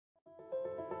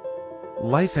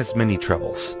Life has many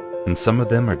troubles, and some of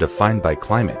them are defined by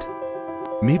climate.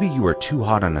 Maybe you are too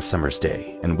hot on a summer's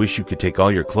day and wish you could take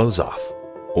all your clothes off.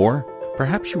 Or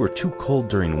perhaps you are too cold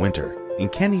during winter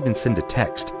and can't even send a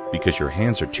text because your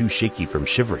hands are too shaky from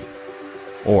shivering.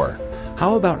 Or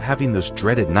how about having those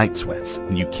dreaded night sweats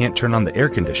and you can't turn on the air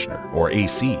conditioner or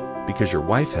AC because your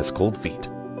wife has cold feet?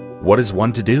 What is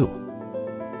one to do?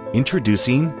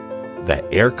 Introducing the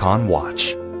Aircon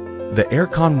Watch. The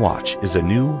Aircon Watch is a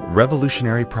new,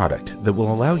 revolutionary product that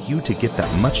will allow you to get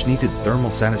that much-needed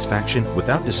thermal satisfaction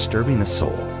without disturbing a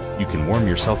soul. You can warm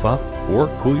yourself up or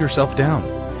cool yourself down,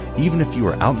 even if you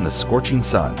are out in the scorching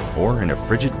sun or in a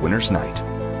frigid winter's night.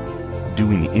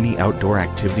 Doing any outdoor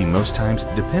activity most times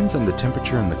depends on the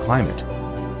temperature and the climate.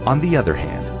 On the other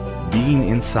hand, being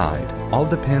inside all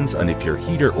depends on if your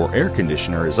heater or air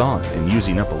conditioner is on and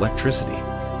using up electricity.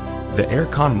 The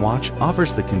Aircon Watch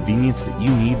offers the convenience that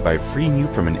you need by freeing you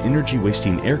from an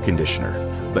energy-wasting air conditioner,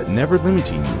 but never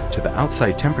limiting you to the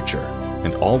outside temperature,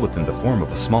 and all within the form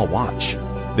of a small watch.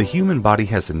 The human body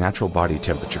has a natural body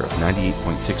temperature of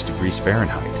 98.6 degrees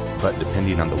Fahrenheit, but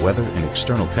depending on the weather and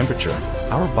external temperature,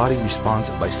 our body responds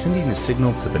by sending a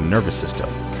signal to the nervous system,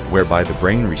 whereby the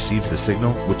brain receives the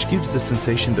signal, which gives the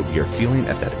sensation that we are feeling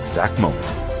at that exact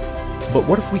moment. But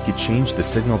what if we could change the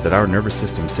signal that our nervous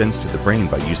system sends to the brain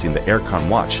by using the Aircon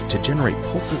Watch to generate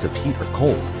pulses of heat or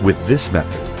cold? With this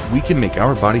method, we can make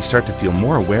our body start to feel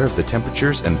more aware of the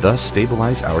temperatures and thus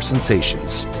stabilize our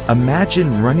sensations.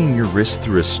 Imagine running your wrist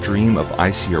through a stream of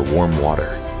icy or warm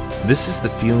water. This is the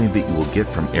feeling that you will get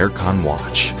from Aircon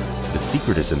Watch. The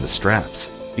secret is in the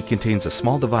straps. It contains a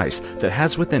small device that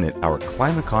has within it our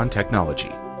Climacon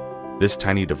technology. This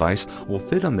tiny device will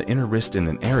fit on the inner wrist in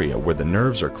an area where the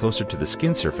nerves are closer to the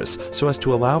skin surface so as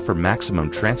to allow for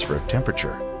maximum transfer of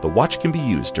temperature. The watch can be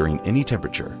used during any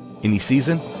temperature, any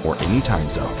season, or any time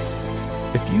zone.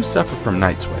 If you suffer from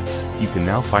night sweats, you can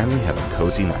now finally have a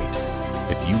cozy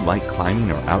night. If you like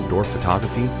climbing or outdoor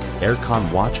photography,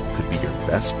 Aircon Watch could be your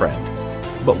best friend.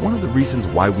 But one of the reasons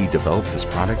why we developed this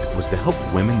product was to help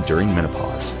women during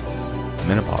menopause.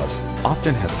 Menopause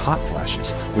often has hot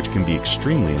flashes, which can be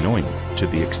extremely annoying to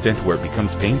the extent where it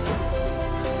becomes painful.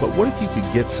 But what if you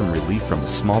could get some relief from a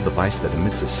small device that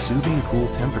emits a soothing, cool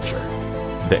temperature?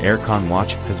 The Aircon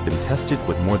Watch has been tested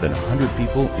with more than 100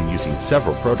 people and using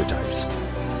several prototypes.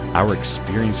 Our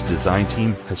experienced design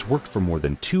team has worked for more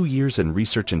than 2 years in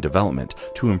research and development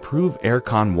to improve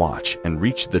Aircon Watch and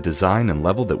reach the design and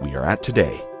level that we are at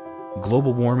today.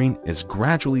 Global warming is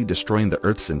gradually destroying the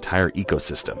Earth's entire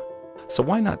ecosystem. So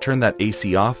why not turn that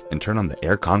AC off and turn on the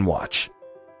Aircon Watch?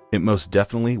 It most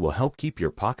definitely will help keep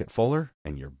your pocket fuller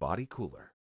and your body cooler.